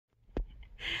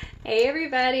Hey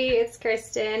everybody, it's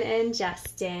Kristen and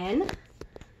Justin.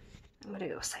 I'm gonna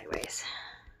go sideways.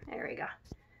 There we go.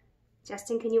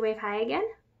 Justin, can you wave hi again?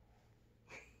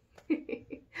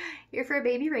 Here for a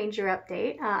baby ranger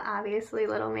update. Obviously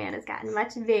little man has gotten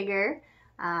much bigger.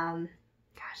 Gosh,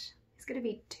 he's gonna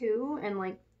be 2 in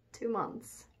like 2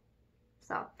 months.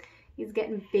 So he's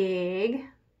getting big.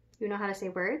 You know how to say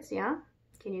words, yeah?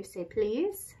 Can you say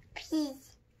please?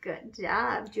 Please. Good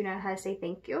job. Do you know how to say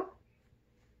thank you?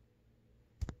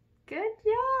 Good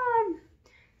job.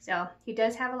 So he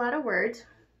does have a lot of words,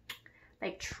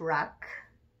 like truck.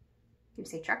 Can you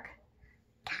say truck?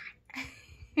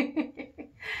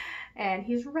 And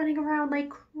he's running around like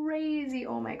crazy.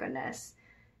 Oh my goodness.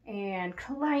 And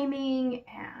climbing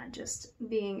and just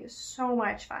being so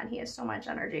much fun. He has so much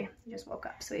energy. He just woke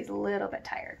up, so he's a little bit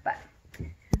tired, but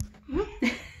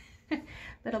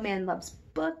little man loves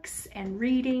books and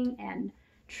reading and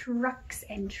trucks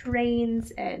and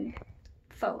trains and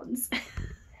phones.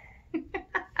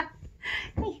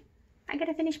 Hey, I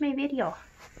gotta finish my video.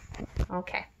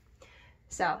 Okay,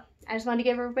 so I just wanted to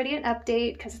give everybody an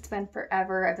update because it's been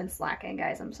forever. I've been slacking,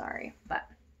 guys. I'm sorry, but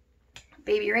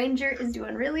baby Ranger is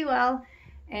doing really well.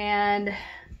 And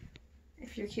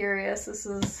if you're curious, this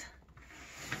is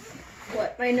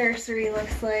what my nursery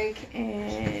looks like,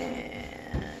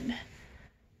 and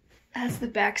that's the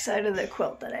back side of the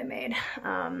quilt that I made.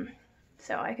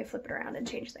 So I could flip it around and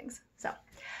change things. So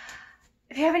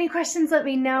if you have any questions, let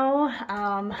me know.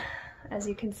 As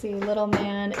you can see, little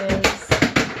man is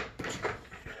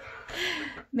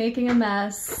making a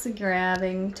mess,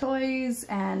 grabbing toys,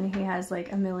 and he has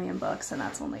like a million books, and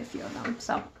that's only a few of them.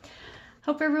 So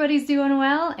hope everybody's doing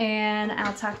well, and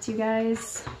I'll talk to you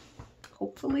guys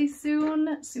hopefully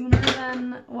soon, sooner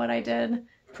than what I did.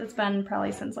 It's been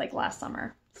probably since like last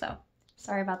summer. So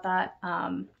sorry about that.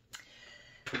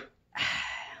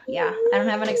 Yeah, I don't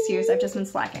have an excuse. I've just been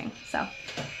slacking. So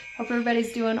hope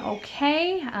everybody's doing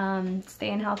okay,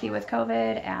 staying healthy with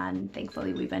COVID, and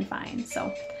thankfully we've been fine.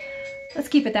 So let's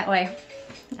keep it that way.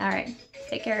 All right,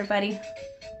 take care everybody.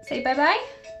 Say bye-bye.